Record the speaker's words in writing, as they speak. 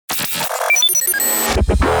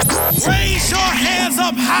Raise your hands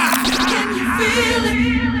up high. Can you feel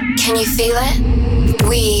it? Can you feel it?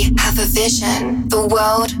 We have a vision, the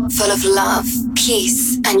world full of love,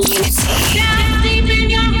 peace, and unity.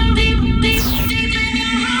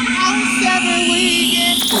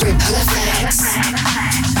 Ripple effects.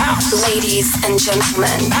 Ladies and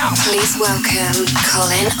gentlemen, please welcome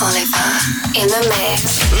Colin Oliver in the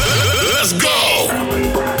mix. Let's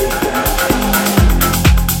go!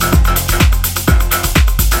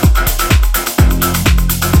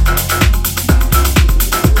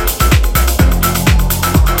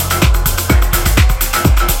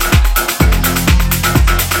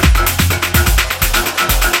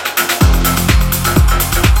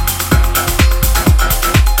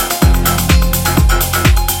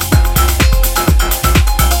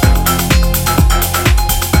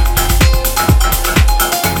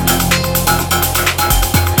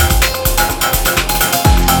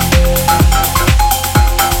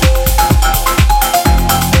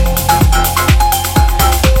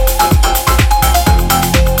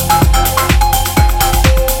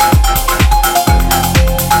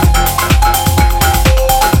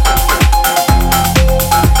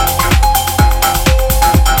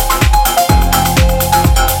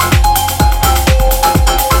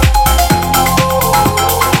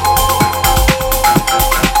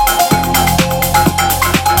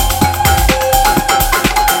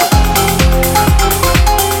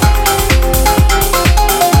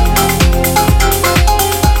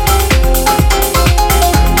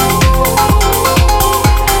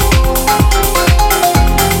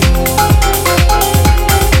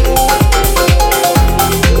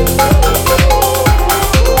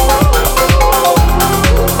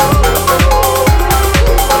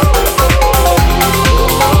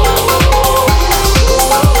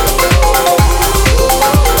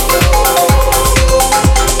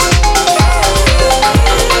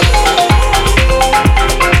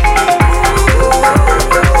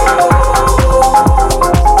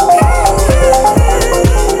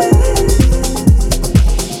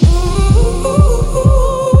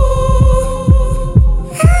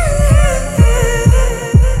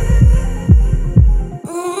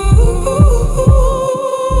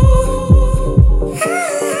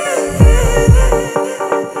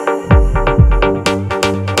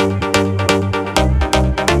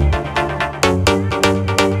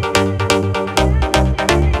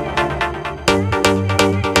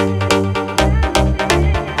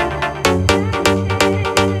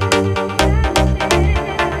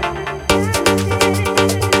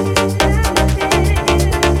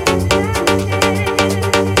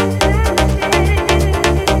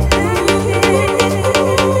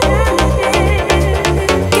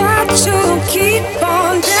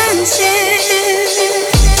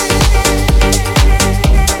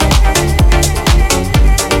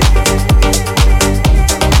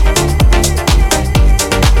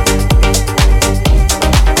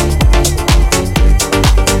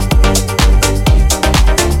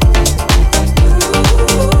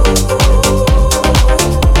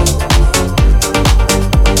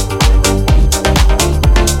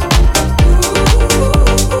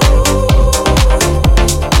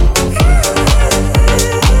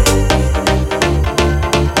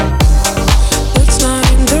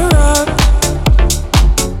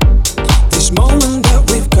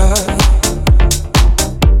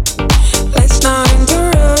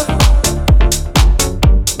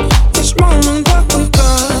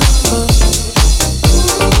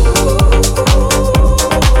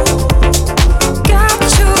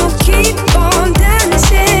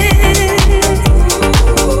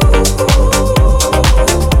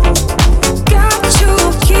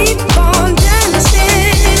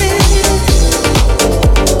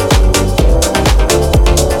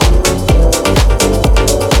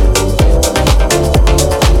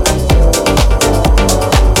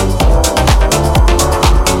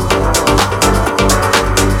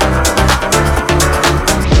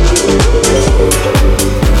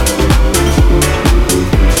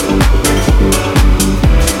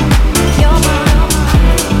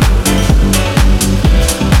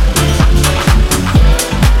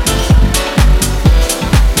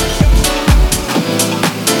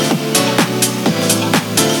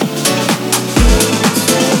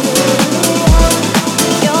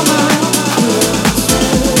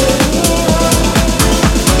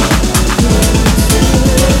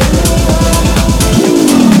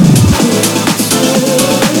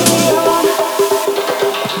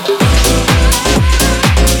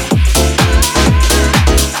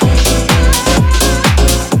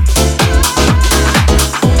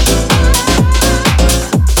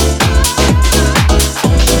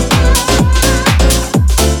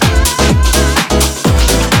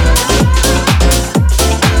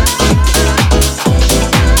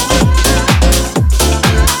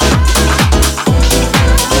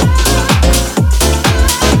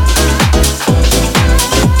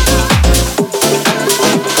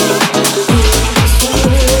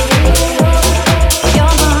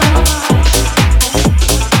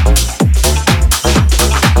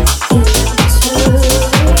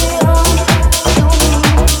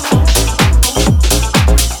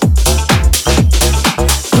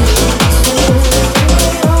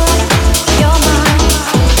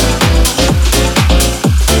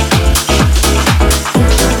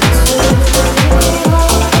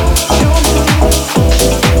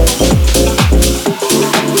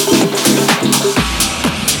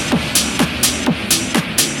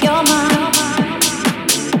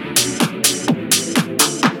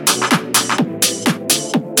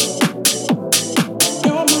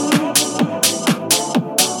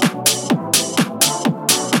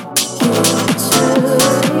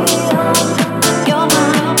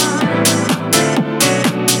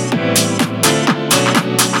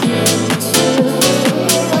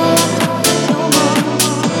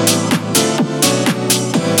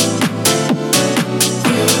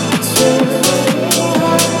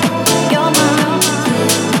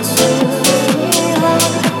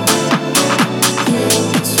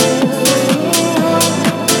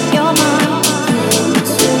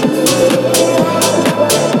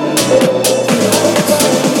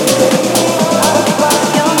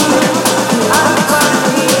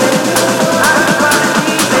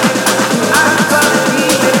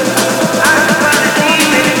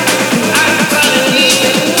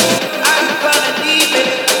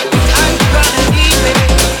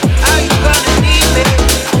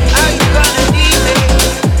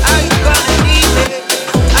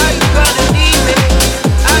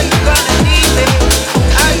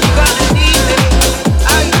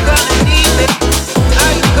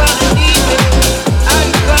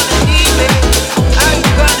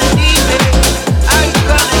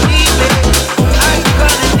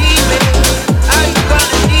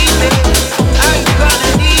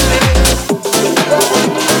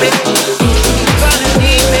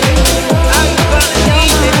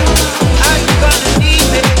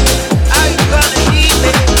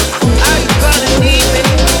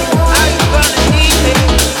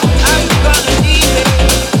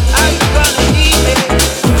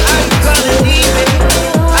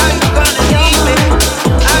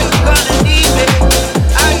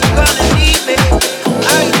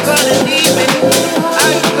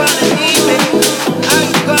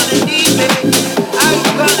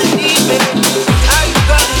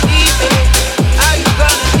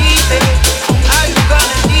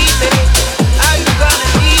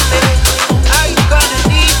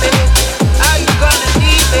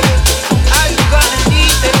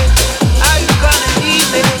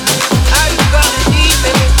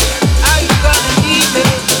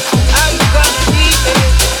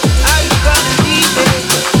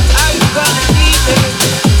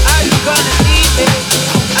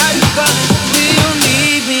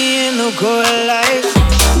 cold light.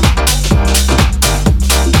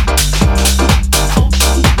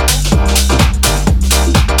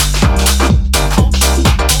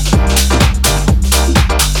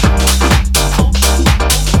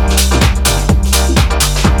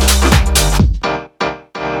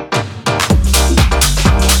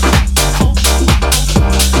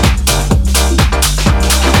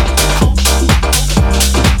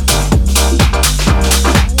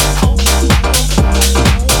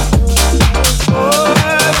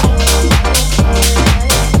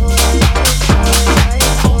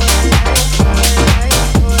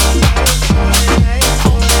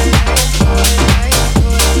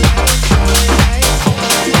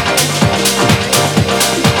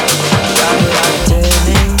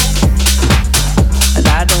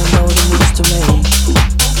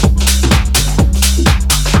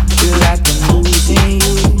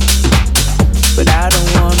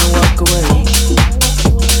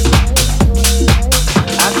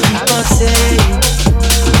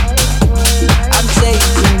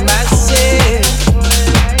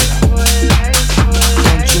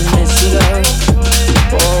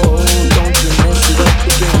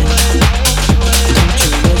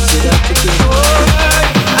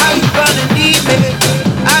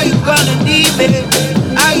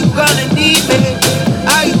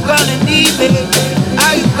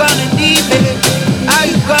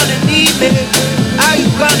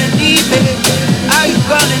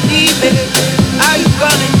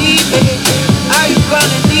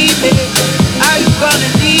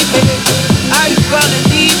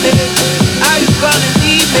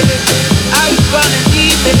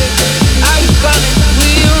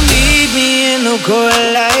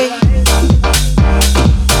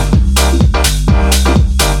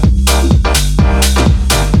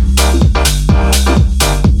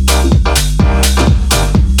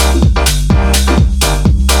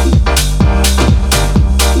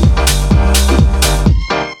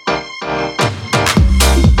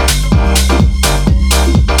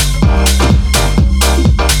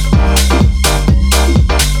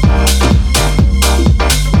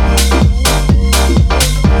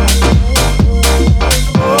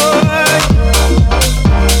 Oh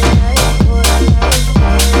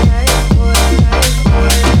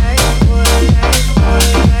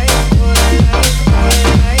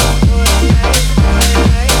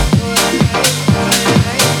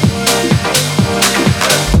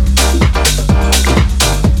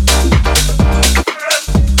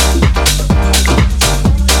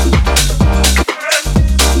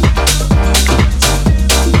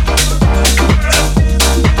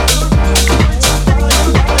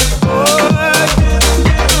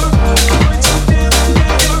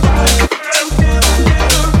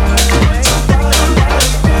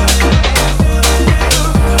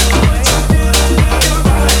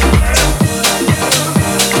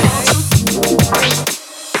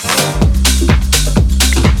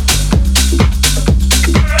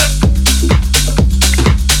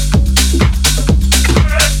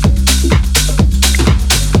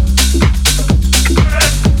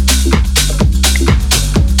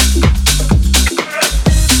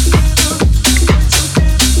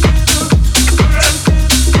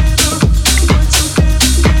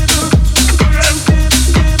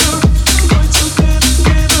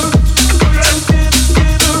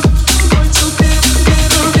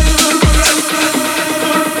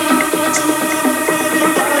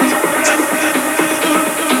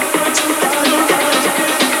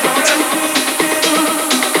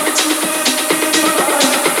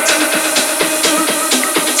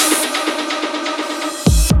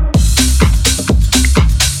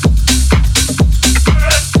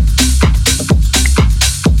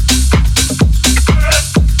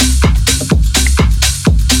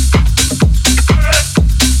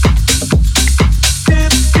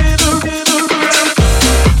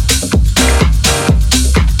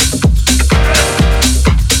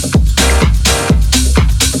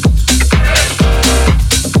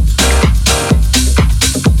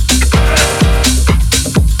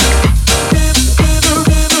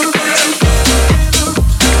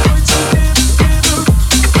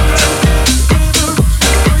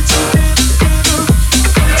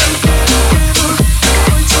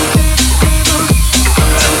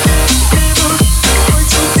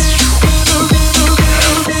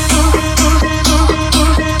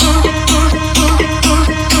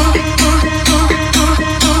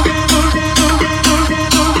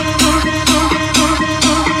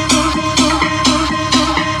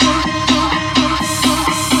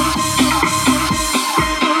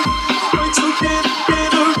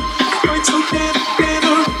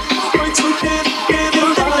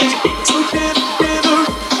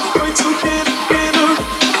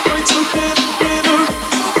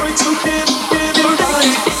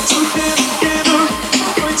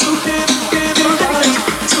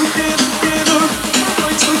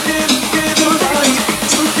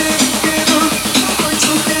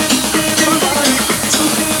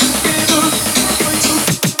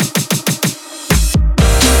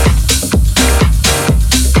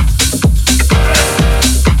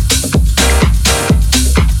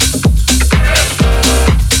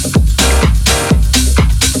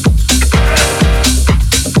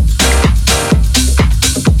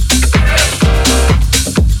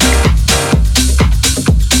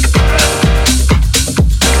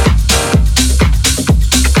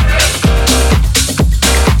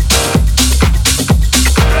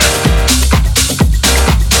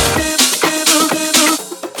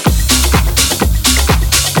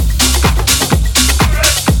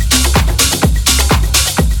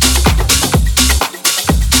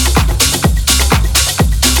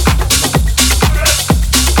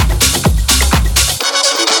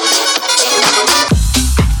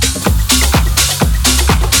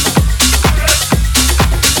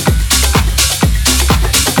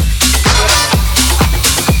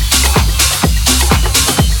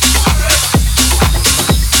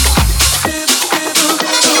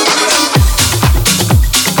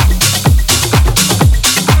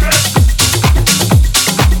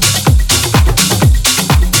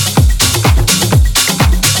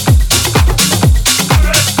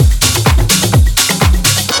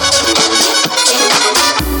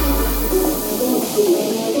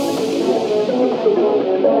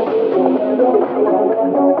Straight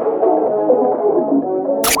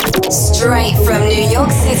from New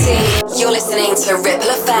York City, you're listening to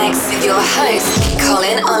Ripple Effects with your host,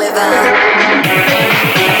 Colin Oliver.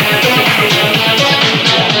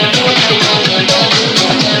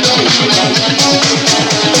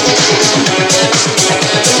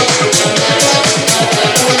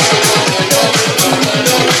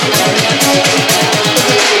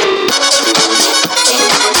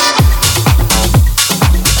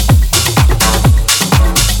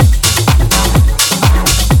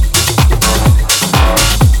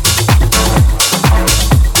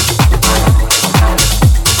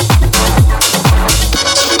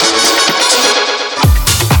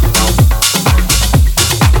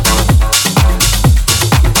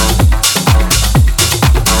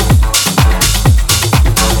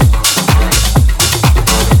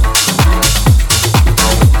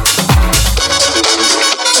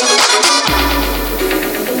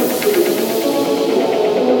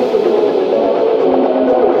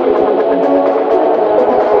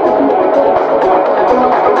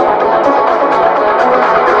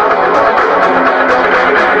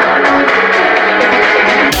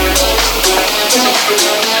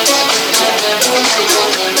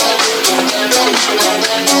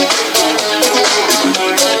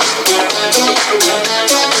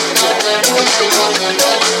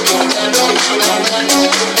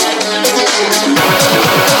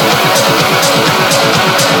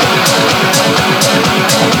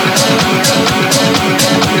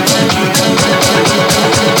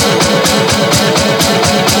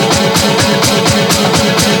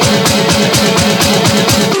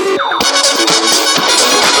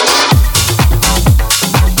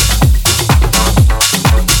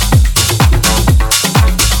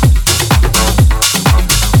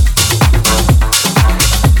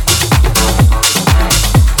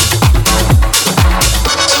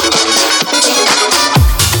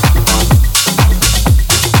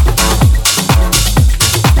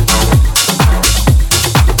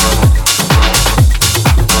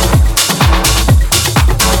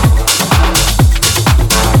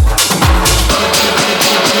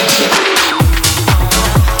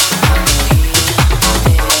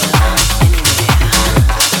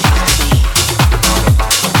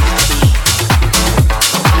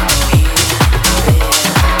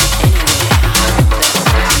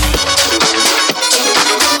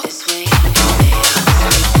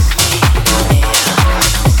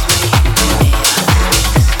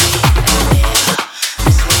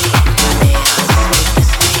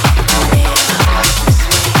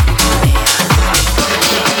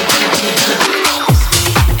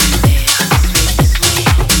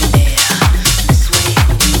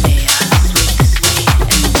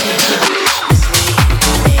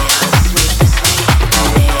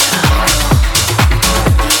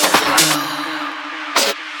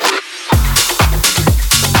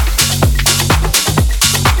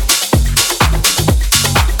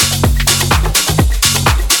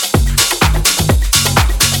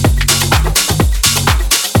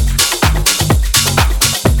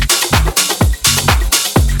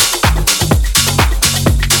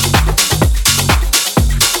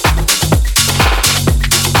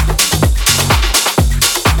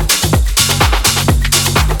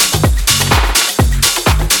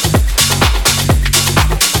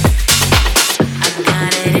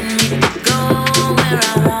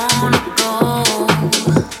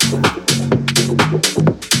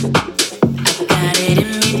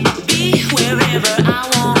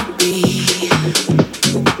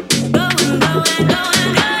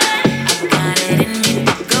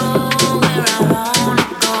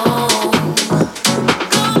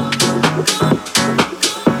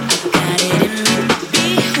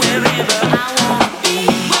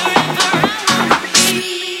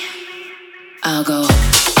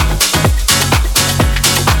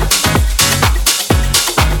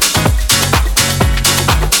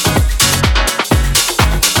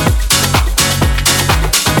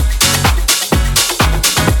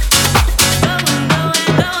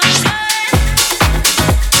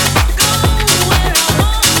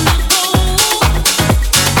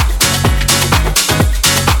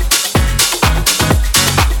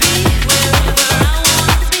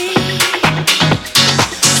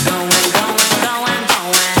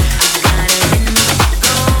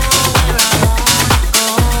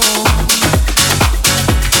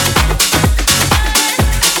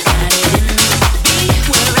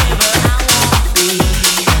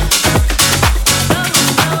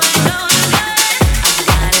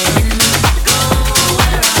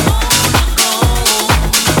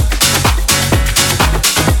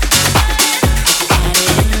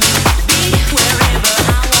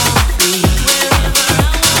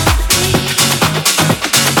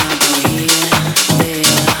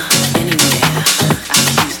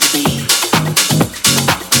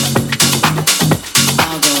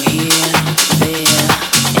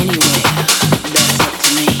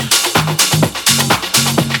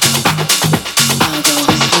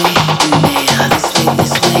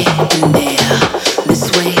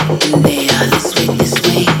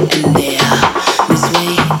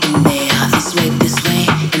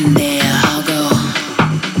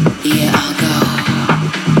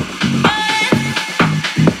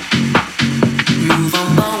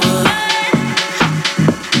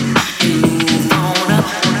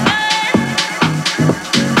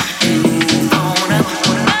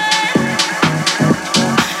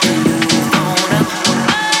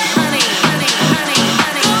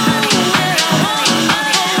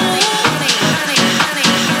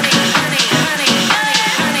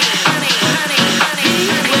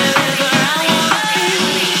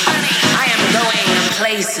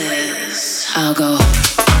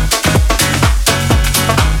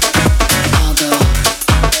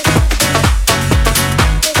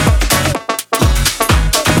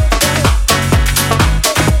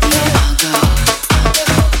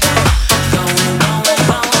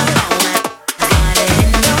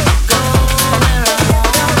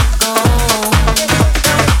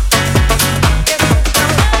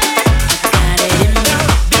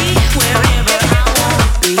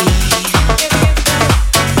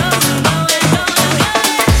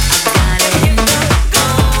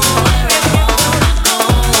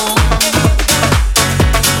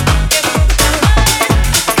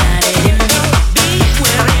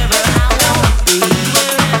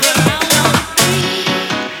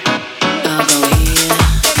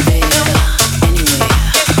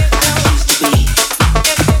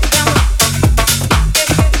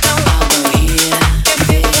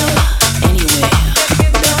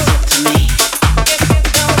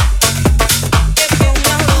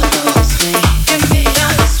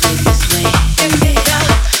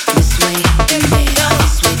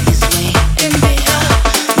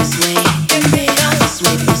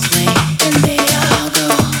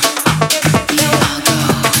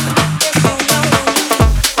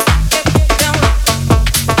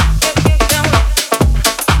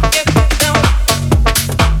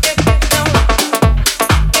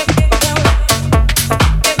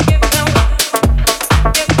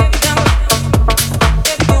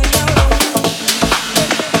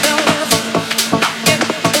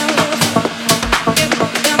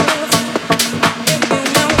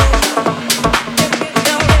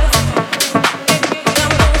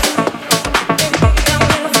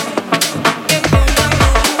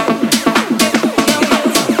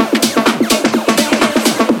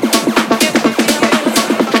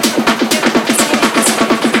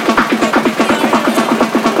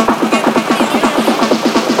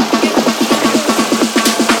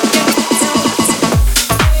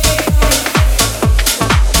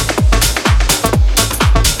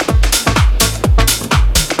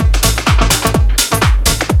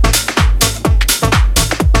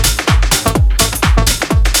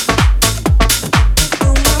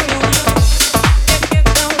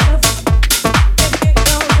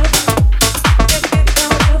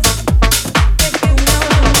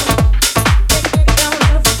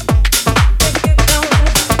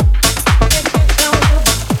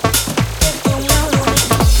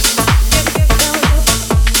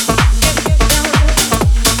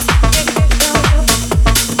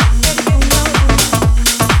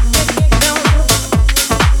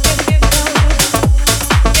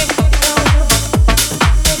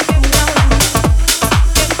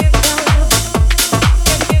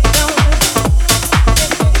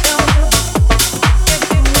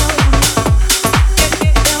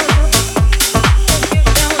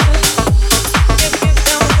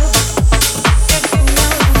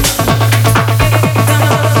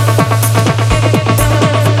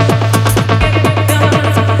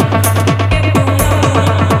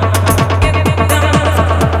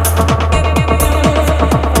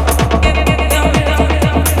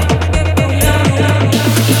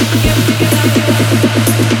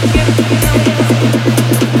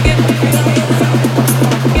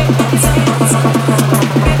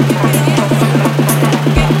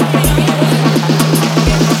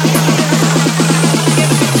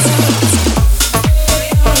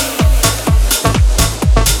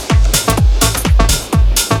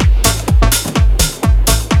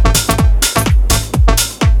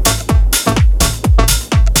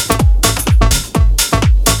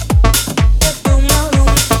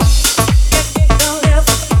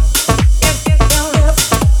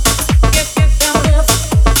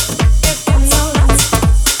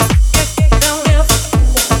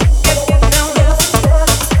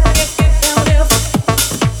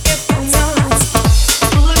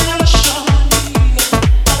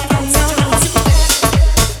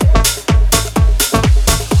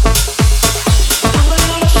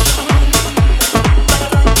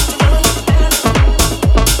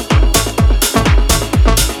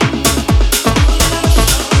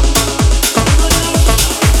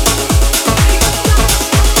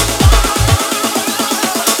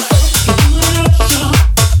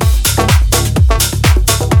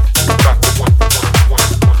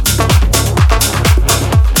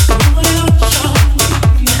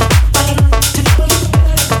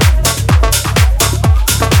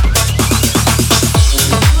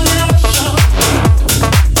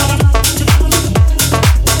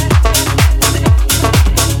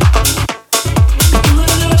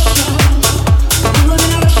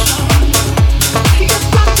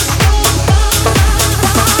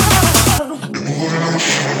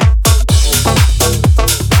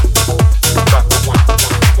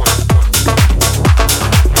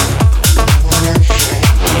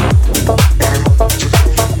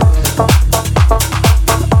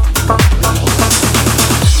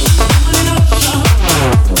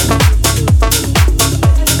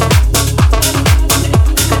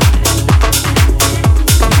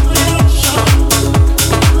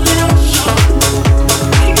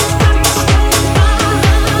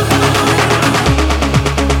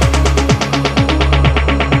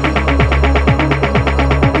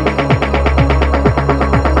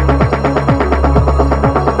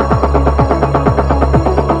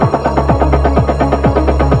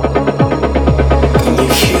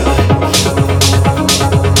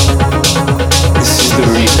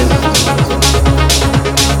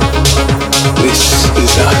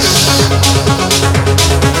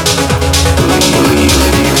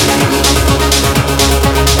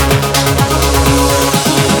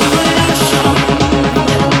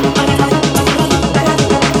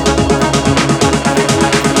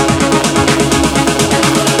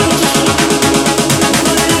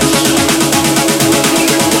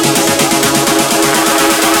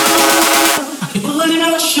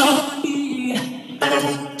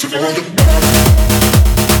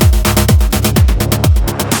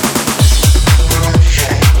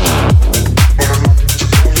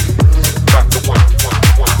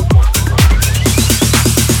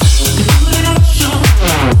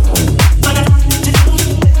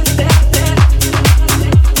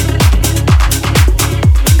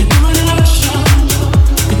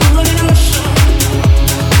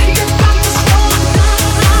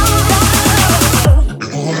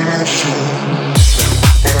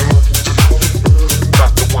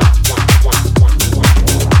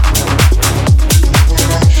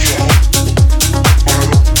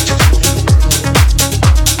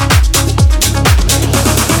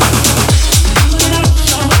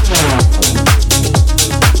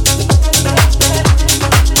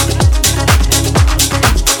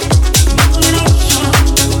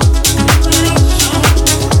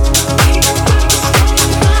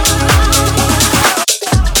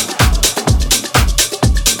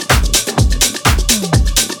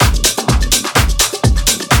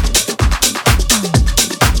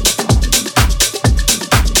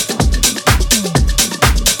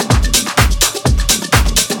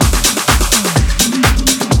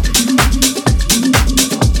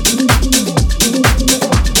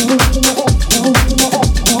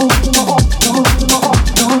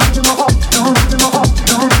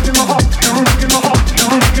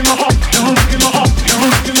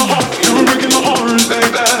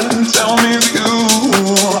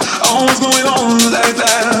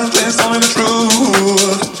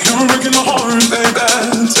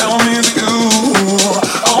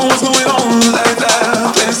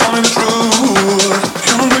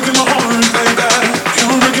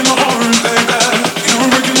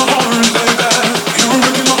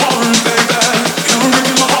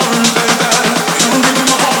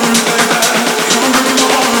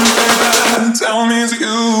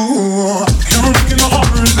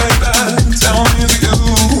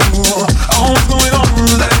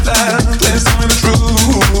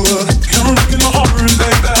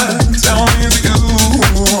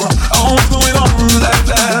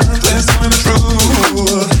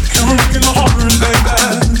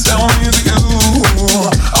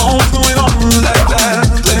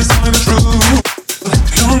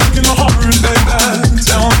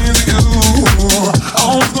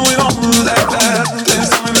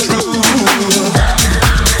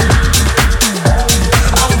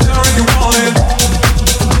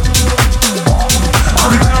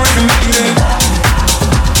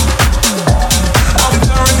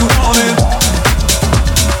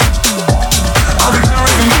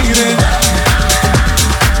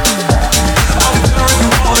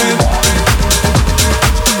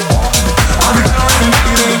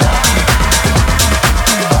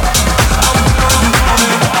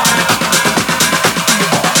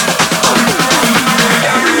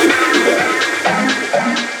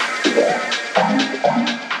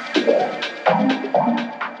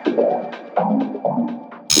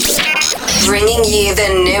 bringing you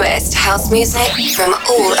the newest house music from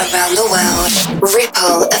all around the world.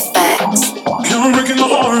 Ripple Effect. You're breaking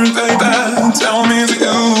my heart like that. Tell me it's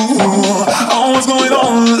you. Oh, what's going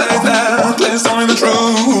on like that? Please tell me the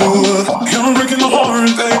truth. You're breaking my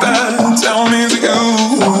heart like that. Tell me it's you.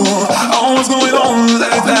 Oh, what's going on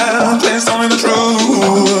like that? Please tell me the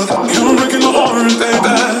truth. You're breaking my heart like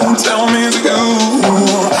that. Tell me it's you.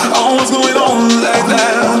 Oh, what's going on like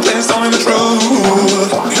that? Please tell me the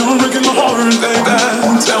truth. You're breaking my heart like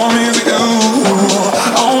that. Tell me it's you.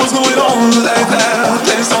 Oh, what's going on like that?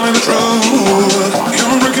 Please tell me the truth.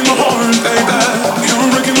 You're breaking my heart like that. You're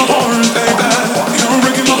breaking my heart like that. You're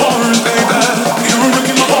breaking my heart like that. You're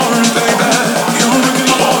breaking my heart like that. You're breaking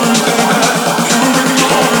my heart like that. You're breaking my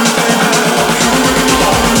heart like that. You're breaking my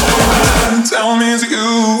heart like that. Tell me it's you.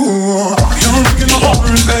 You're breaking my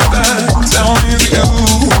heart like that. Tell me it's you.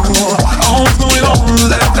 Oh, what's going on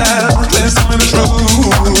like that? Please tell me the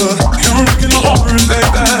truth. You're breaking my heart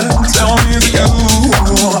like that. Tell me it's you.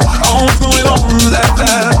 Oh, what's going on like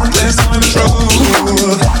that? Please tell me the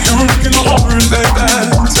truth. You're breaking my heart like that.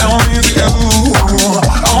 Tell me it's you.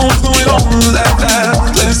 Oh, what's going on like that?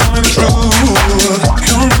 Please tell me the truth.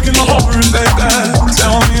 You're breaking my heart like that.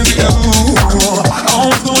 Tell me it's you. Oh,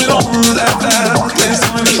 what's going on like that? Please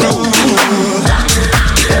tell me the truth.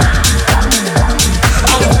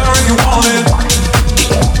 I'll be there if you want it.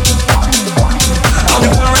 I'll be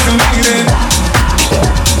there if you need it.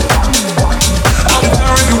 I'll be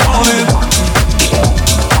there if you want it.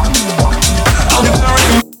 I'll be there if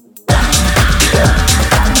you.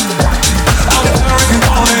 I'll be there if you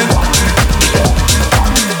want it.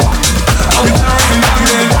 I'll be there if you need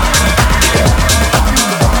it.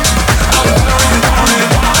 I'll be there if you want it.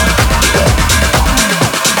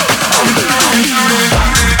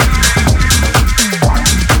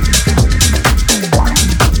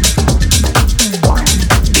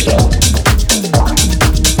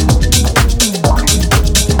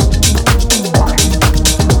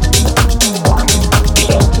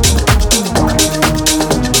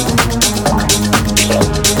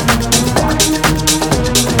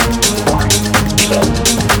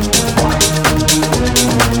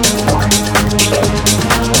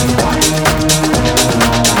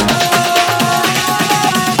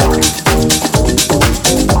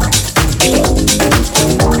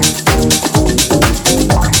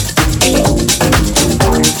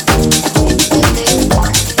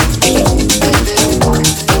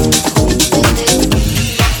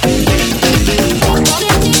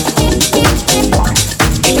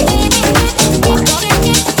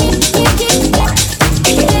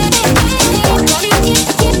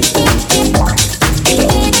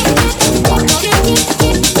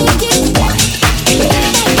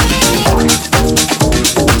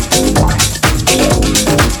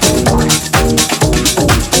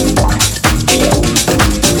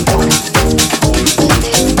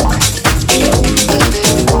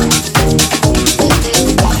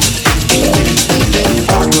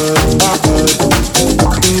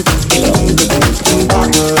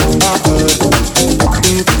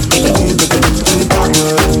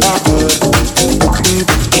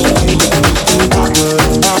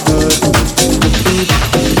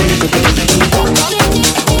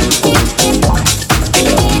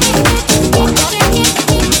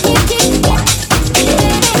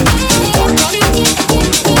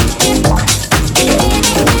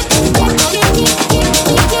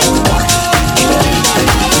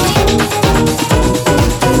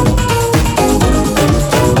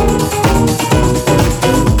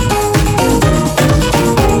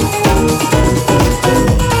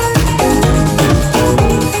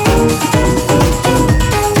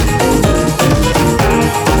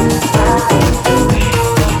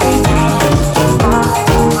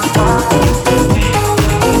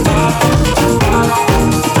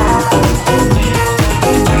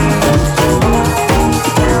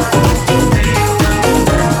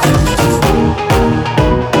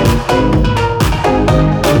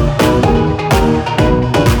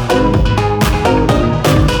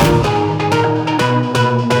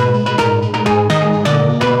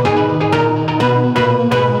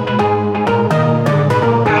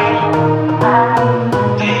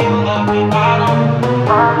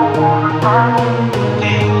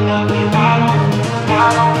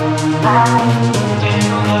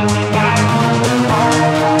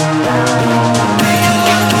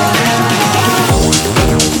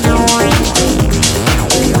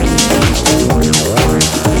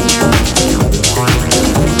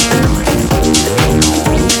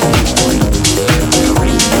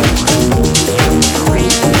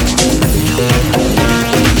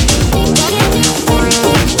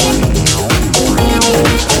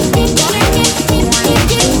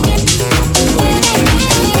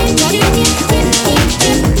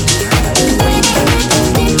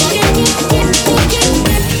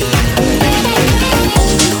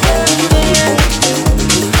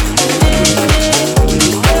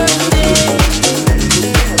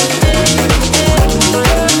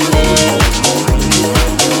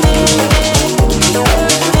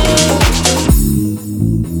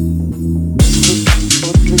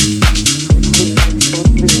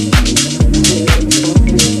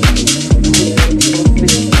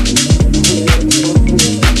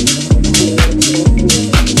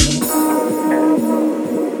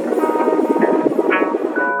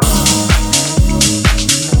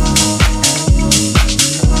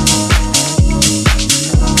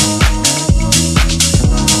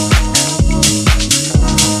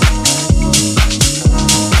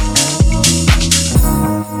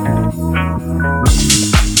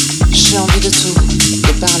 envie de tout,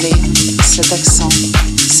 de parler, cet accent,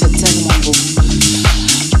 c'est tellement beau.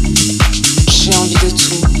 J'ai envie de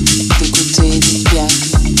tout, d'écouter Edith Piaf,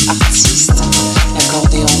 artiste,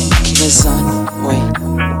 l'accordéon qui résonne, oui.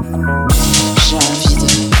 J'ai envie de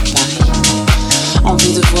Paris,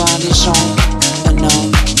 envie de voir les gens, un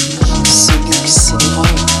homme, ce luxe et les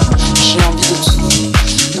robes. J'ai envie de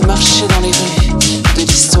tout, de marcher dans les rues, de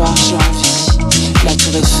l'histoire j'ai envie, la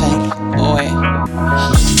tour Eiffel, ouais.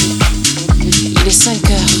 Il est 5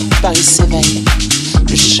 heures, Paris s'éveille,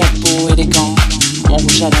 le chapeau et les gants, mon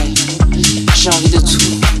rouge à lèvres. J'ai envie de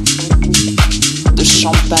tout, de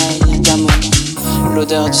champagne, d'amour,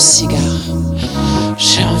 l'odeur du cigare.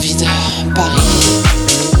 J'ai envie de Paris,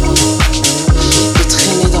 de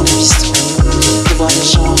traîner dans les bistrots, de voir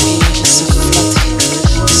les gens rire et se flatter,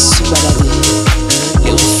 se balader,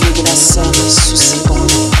 les reflets de la Seine sous ses ponts.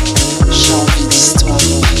 J'ai envie d'histoire,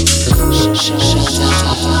 j'ai envie de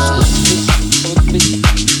Paris.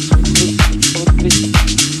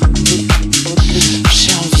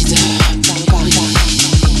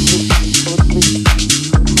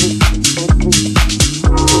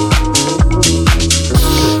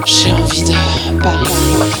 J'ai envie de Paris.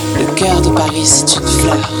 Le cœur de Paris, c'est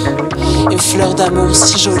une fleur d'amour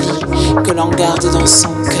si jolie que l'on garde dans son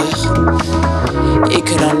cœur et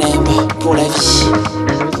que l'on aime pour la vie.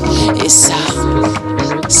 Et ça,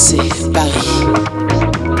 c'est Paris.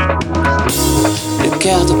 Le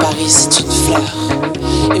cœur de Paris, c'est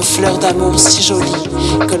une fleur d'amour si jolie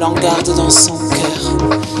que l'on garde dans son cœur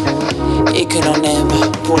et que l'on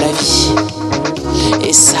aime pour la vie.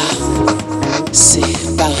 Et ça,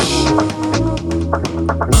 c'est Paris.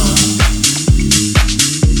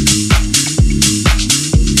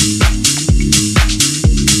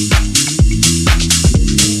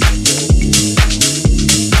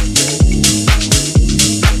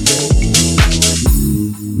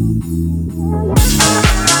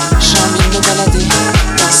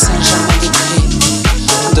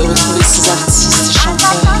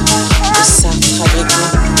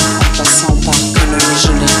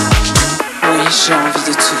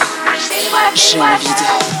 J'ai envie de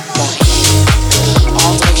Paris.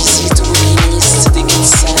 Rendre visite aux bouquinistes des grandes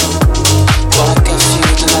scènes, boire un café au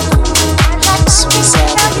Monaco, sous les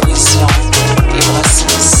airs de Louisiane et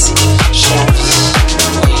Brassens. J'ai envie,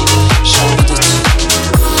 oui, j'ai envie de tout.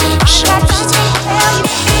 J'ai envie de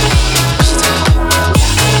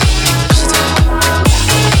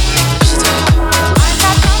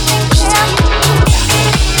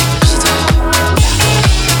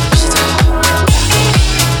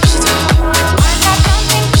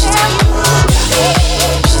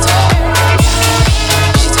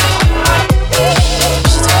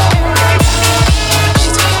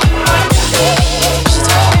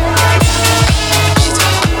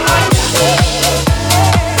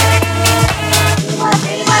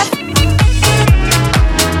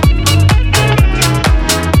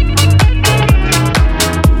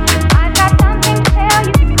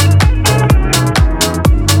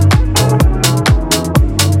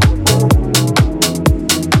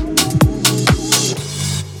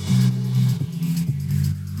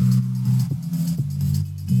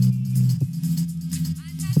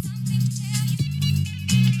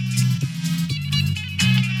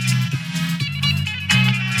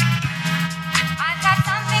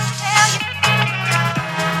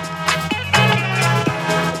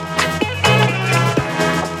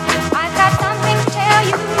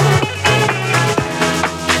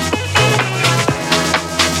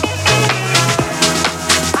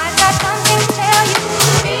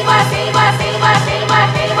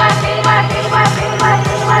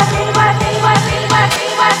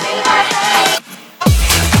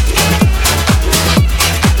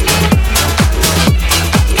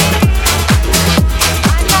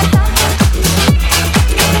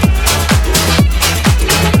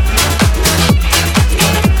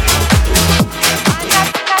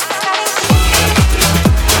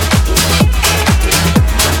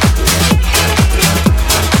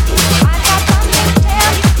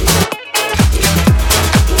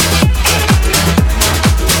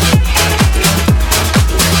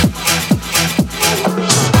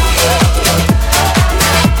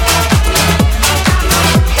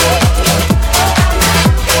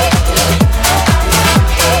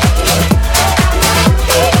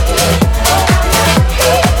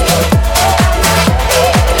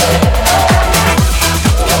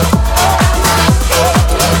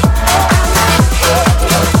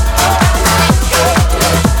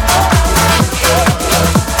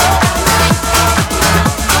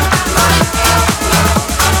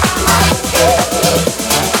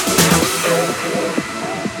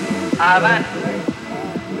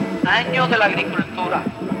Año de la agricultura.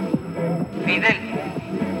 Fidel,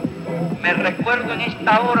 me recuerdo en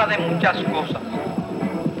esta hora de muchas cosas,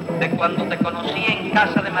 de cuando te conocí en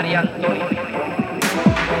casa de María Antonia.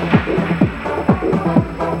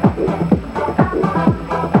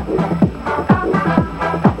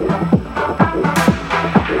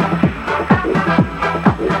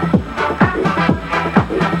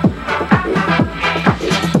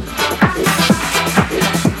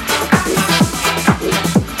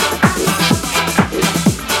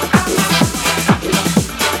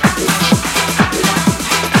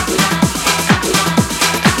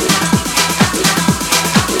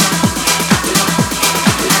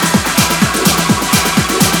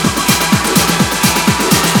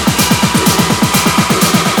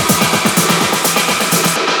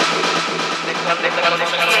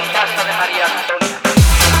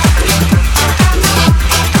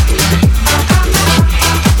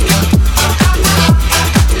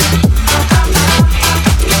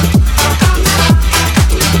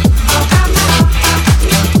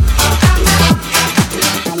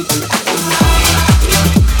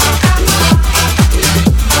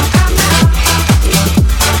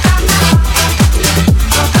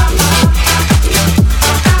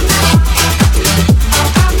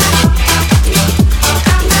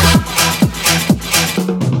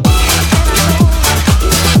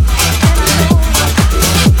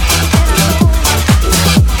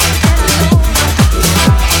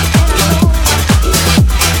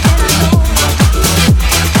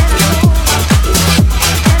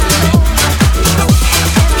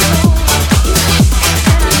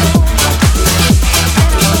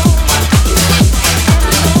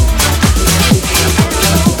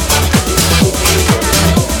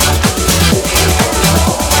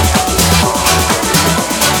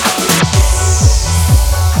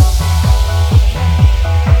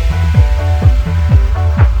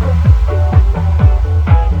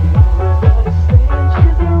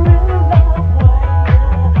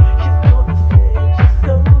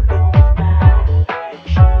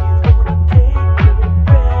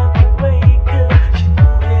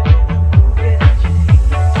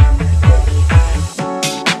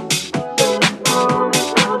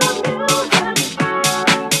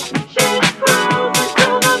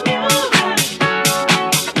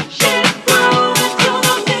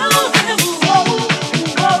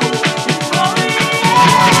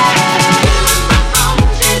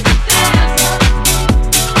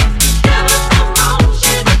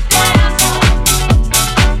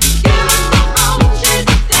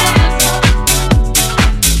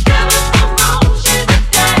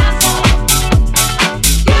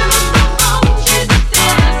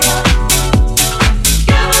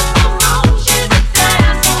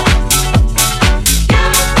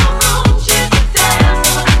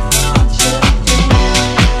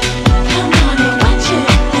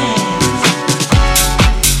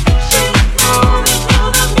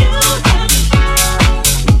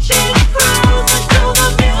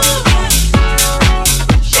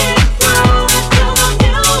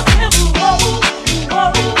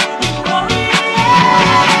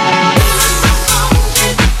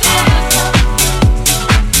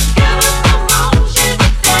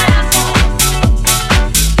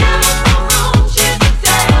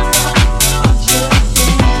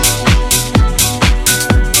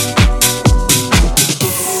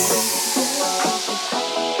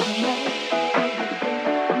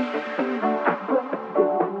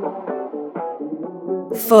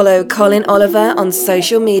 Follow Colin Oliver on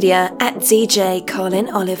social media at DJ Colin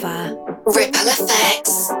Oliver. Ripple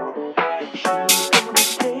Effects.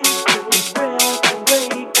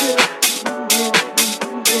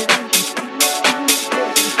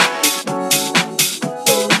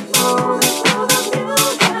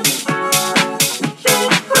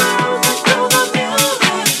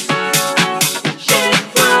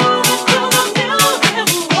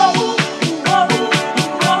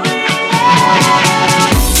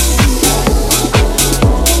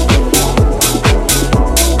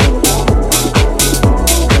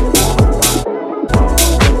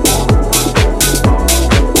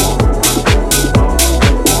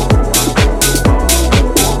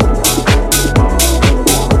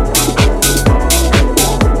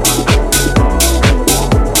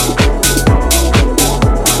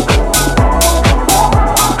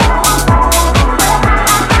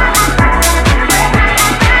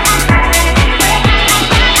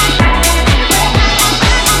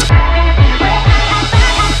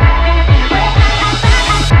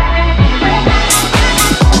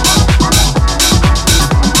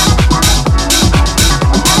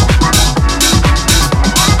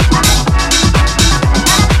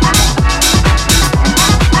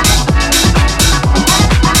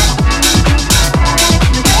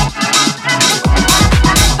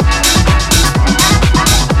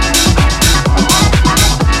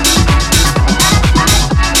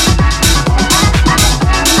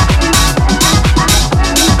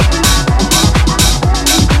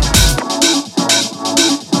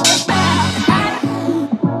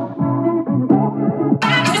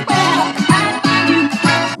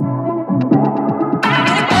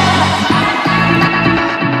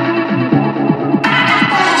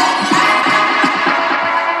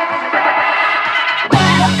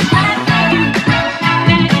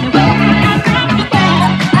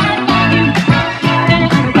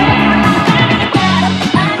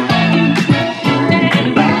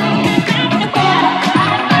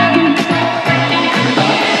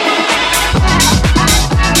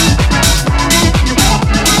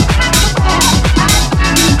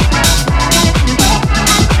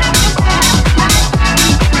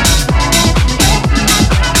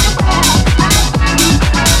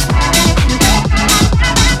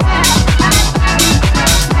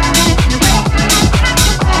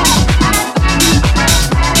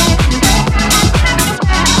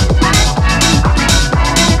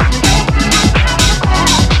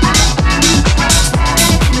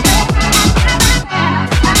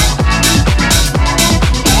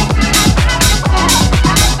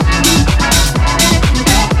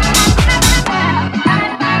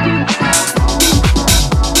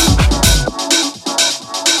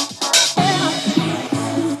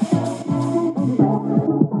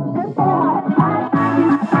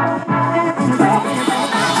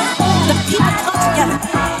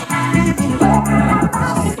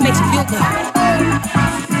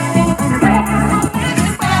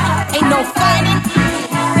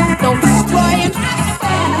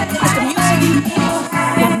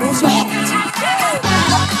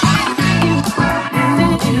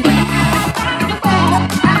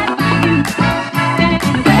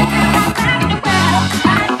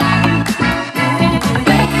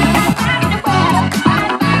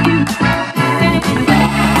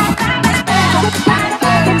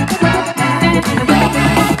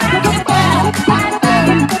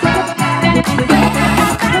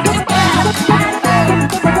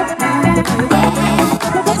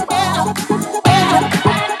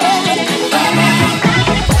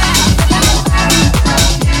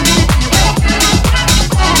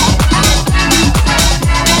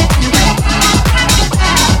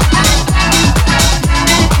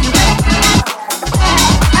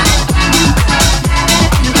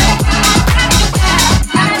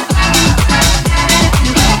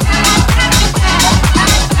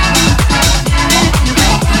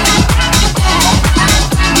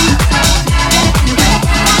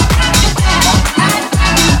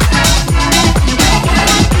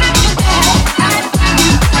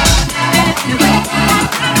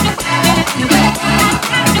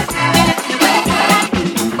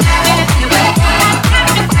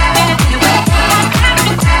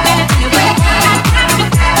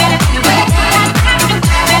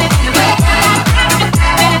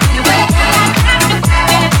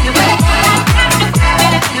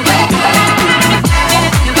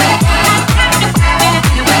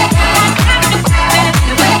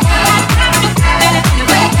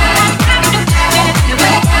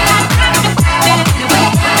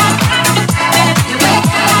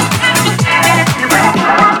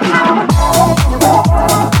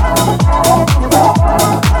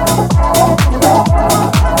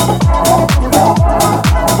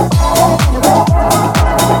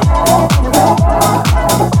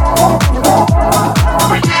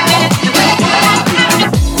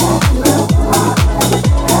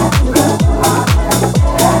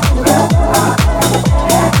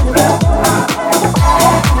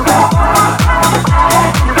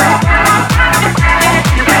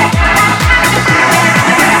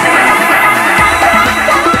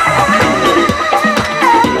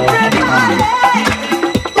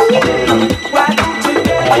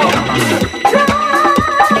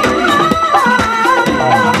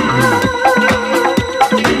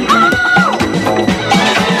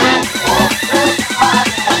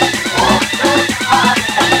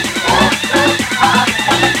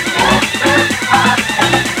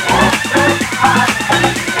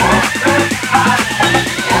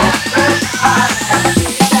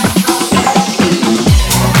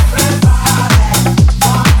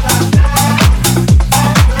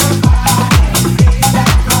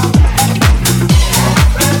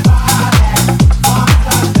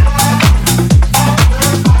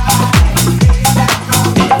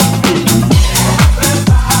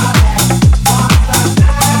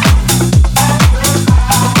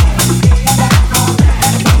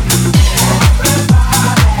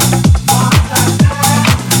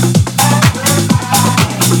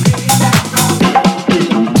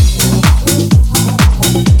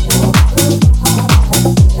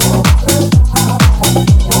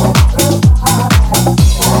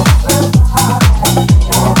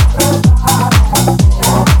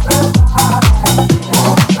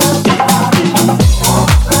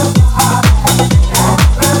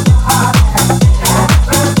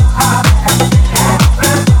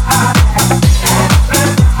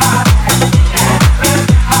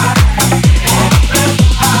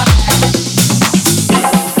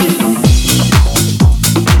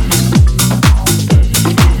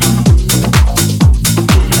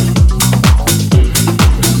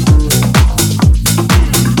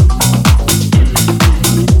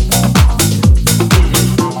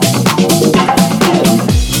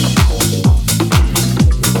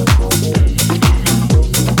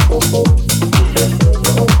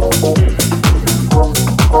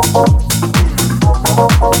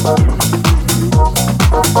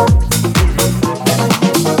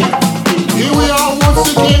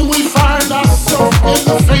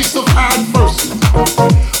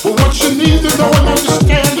 need to know and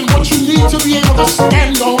understand, and what you need to be able to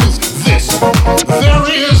stand on is this. There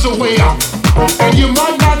is a way out. And you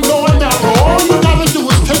might not know it now, but all you gotta do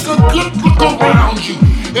is take a good look around you,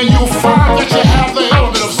 and you'll find that you have the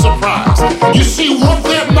element of surprise. You see, what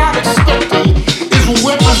they're not expecting is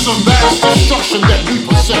weapons of mass destruction that we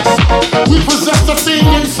possess. We possess the thing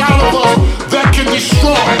inside of us that can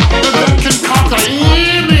destroy and that can conquer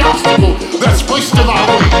any obstacle that's placed in our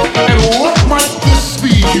way. And what might this be,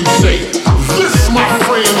 you say? This, my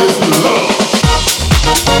friend, is love.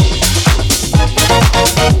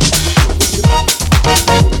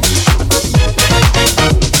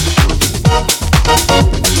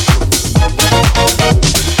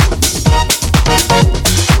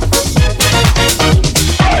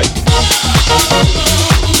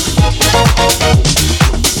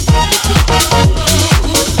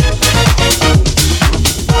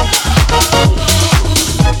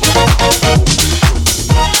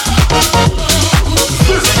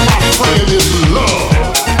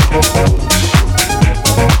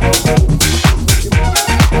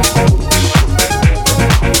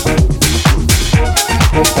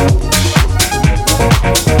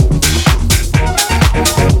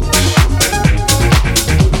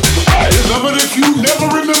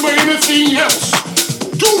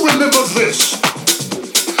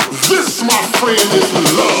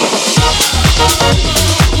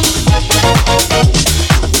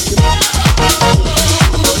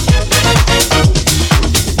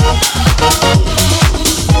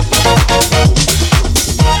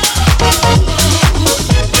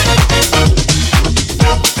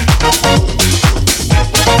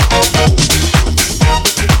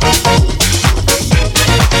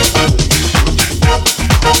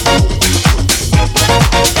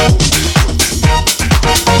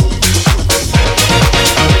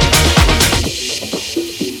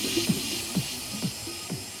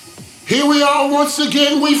 Once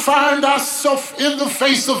again, we find ourselves in the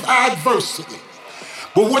face of adversity.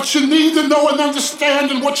 But what you need to know and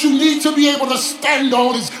understand, and what you need to be able to stand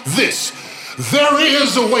on is this. There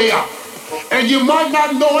is a way out. And you might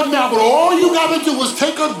not know it now, but all you gotta do is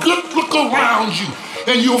take a good look around you,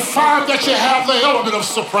 and you'll find that you have the element of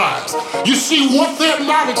surprise. You see, what they're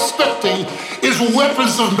not expecting is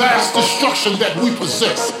weapons of mass destruction that we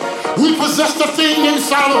possess. We possess the thing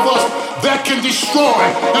inside of us that can destroy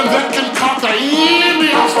and that can conquer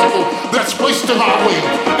any obstacle that's placed in our way.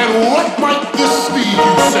 And what might this be,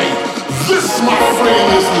 you say? This, my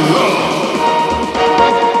friend, is love.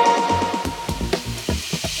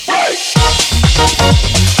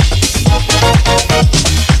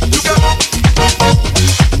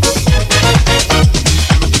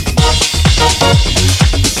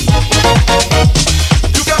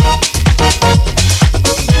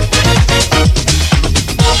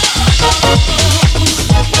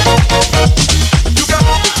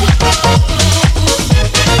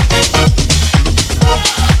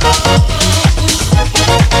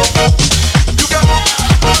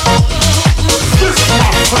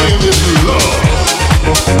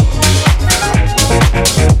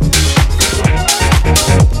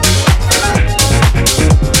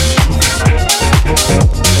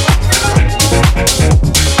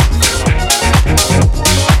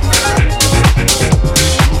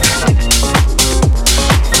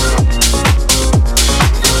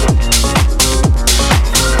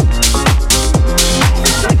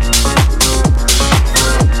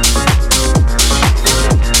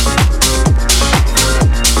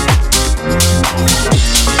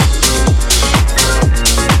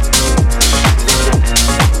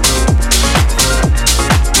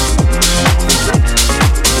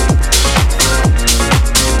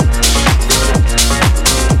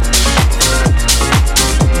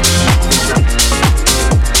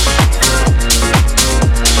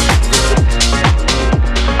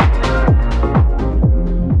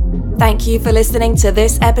 Thank you for listening to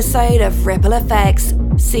this episode of Ripple Effects.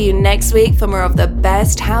 See you next week for more of the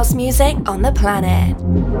best house music on the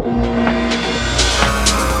planet.